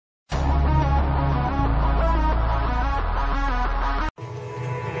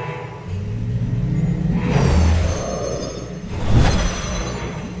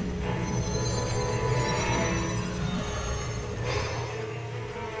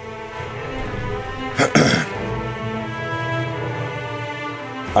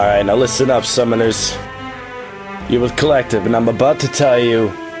Alright, now listen up, summoners. You're with Collective, and I'm about to tell you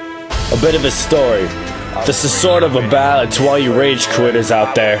a bit of a story. This is sort of a ballad to all you rage quitters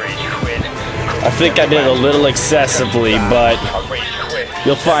out there. I think I did a little excessively, but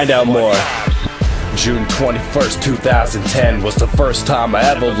you'll find out more. June 21st, 2010 was the first time I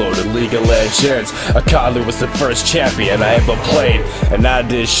ever loaded League of Legends. Akali was the first champion I ever played, and I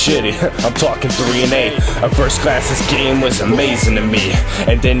did shitty. I'm talking 3-8. At first glance, this game was amazing to me,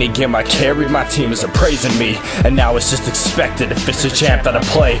 and then again I carried my team as appraising me, and now it's just expected if it's a champ that I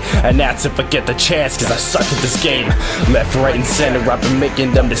play, and that's if I get the chance, cause I suck at this game. Left, right, and center, I've been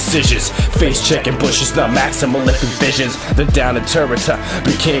making dumb decisions, face checking bushes, not maximal lifting visions. Then down in turrets, I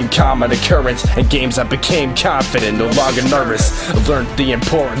became common occurrence, and games I became confident, no longer nervous. I learned the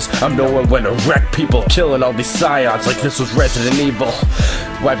importance of knowing when to wreck people, killing all these scions like this was Resident Evil.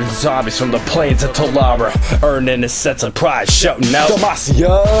 Wiping zombies from the plains of Talara, earning a sense of pride, shouting out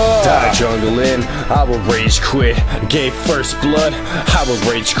Demacia! Die jungling, I will rage quit. Gave first blood, I will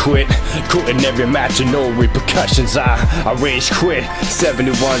rage quit. Quitting every match and no repercussions, I rage quit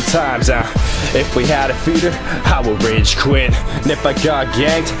 71 times. If we had a feeder, I will rage quit. And if I got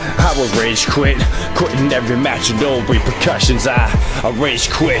ganked, I will rage quit. Quitting every match and no repercussions, I rage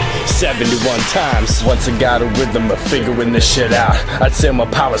quit 71 times. Once I got a rhythm of figuring this shit out, I'd say my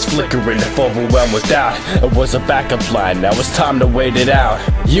power's flickering if overwhelmed with doubt. It was a backup line, now it's time to wait it out.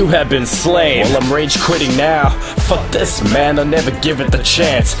 You have been slain, well I'm rage quitting now. Fuck this man, I'll never give it the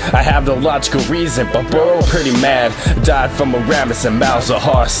chance. I have no logical reason, but bro, pretty mad. Died from a Ramus and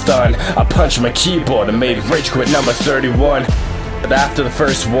Malzahar stun. I punched my keyboard and made rage quit number 31. But after the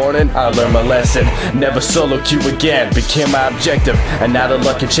first warning, I learned my lesson. Never solo queue again, became my objective. And now the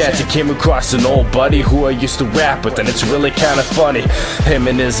lucky chance I came across an old buddy who I used to rap with, and it's really kinda funny. Him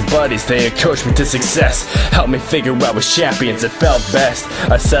and his buddies, they had coached me to success, helped me figure out which champions it felt best.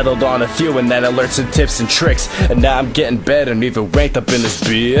 I settled on a few and then I learned some tips and tricks, and now I'm getting better and even ranked up in this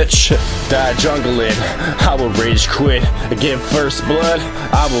bitch. Die jungling, I will rage quit. Again first blood,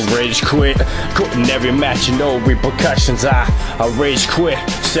 I will rage quit. Quitting every match and no repercussions, I rage quit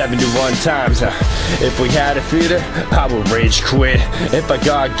 71 times. If we had a feeder, I will rage quit. If I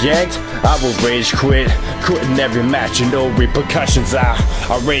got ganked, I will rage quit. Quitting every match and no repercussions,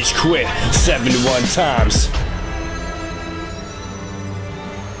 I rage quit 71 times.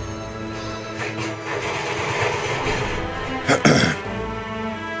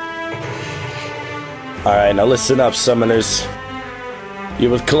 Alright, now listen up, summoners.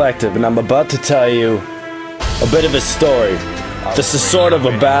 You're with Collective, and I'm about to tell you a bit of a story. This is sort of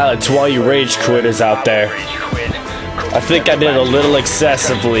a ballad to all you rage quitters out there. I think I did a little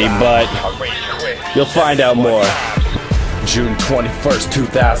excessively, but you'll find out more. June 21st,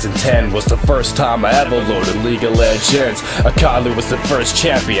 2010 was the first time I ever loaded League of Legends. Akali was the first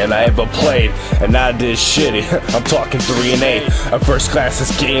champion I ever played, and I did shitty. I'm talking 3-8. At first glance,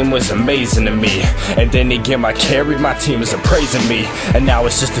 this game was amazing to me, and then again I carried my team as appraising me, and now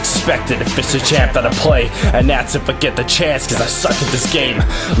it's just expected if it's a champ that I play, and that's if I get the chance, cause I suck at this game.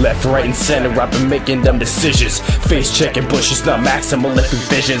 Left, right, and center, I've been making dumb decisions, face checking bushes, not maximal lifting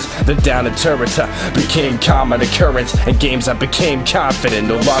visions. Then down in turrets, I became common occurrence, and games I became confident,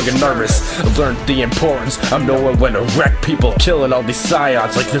 no longer nervous. I learned the importance of knowing when to wreck people, killing all these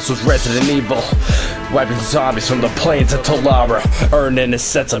scions like this was Resident Evil. Wiping zombies from the plains of Talara, earning a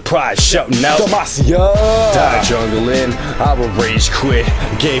sense of pride, shouting out Demacia! Die jungling, I will rage quit.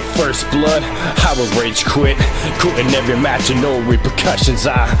 Gave first blood, I will rage quit. Quitting every match and no repercussions,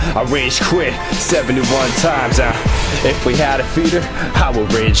 I rage quit 71 times. If we had a feeder, I will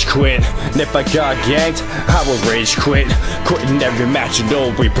rage quit. And if I got ganked, I will rage quit. Quitting every match and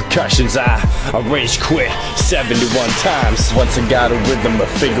no repercussions, I rage quit 71 times. Once I got a rhythm of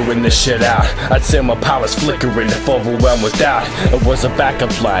figuring this shit out, I'd say my power's flickering if overwhelmed with doubt. It was a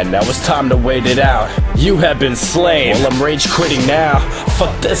backup line, now it's time to wait it out. You have been slain, well I'm rage quitting now.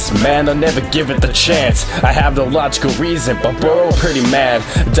 Fuck this man, I'll never give it the chance. I have no logical reason, but bro, pretty mad.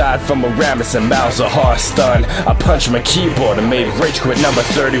 Died from a Ramus and Malzahar stun. I punched my keyboard and made rage quit number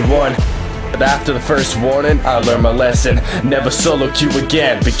 31. But after the first warning, I learned my lesson. Never solo queue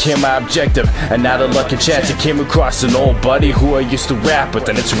again, became my objective. And now the lucky chance I came across an old buddy who I used to rap with,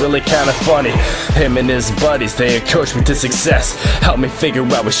 and it's really kinda funny. Him and his buddies, they had coached me to success, helped me figure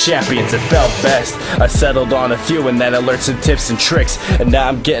out which champions it felt best. I settled on a few and then I learned some tips and tricks, and now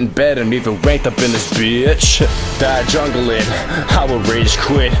I'm getting better and even ranked up in this bitch. Die jungling, I will rage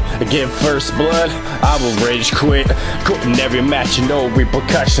quit. Again first blood, I will rage quit. Quitting every match and no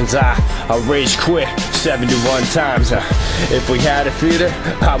repercussions, I rage quit 71 times. If we had a theater,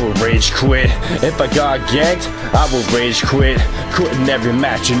 I would rage quit. If I got ganked, I would rage quit. Quitting every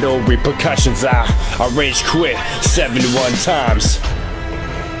match and no repercussions. I rage quit 71 times.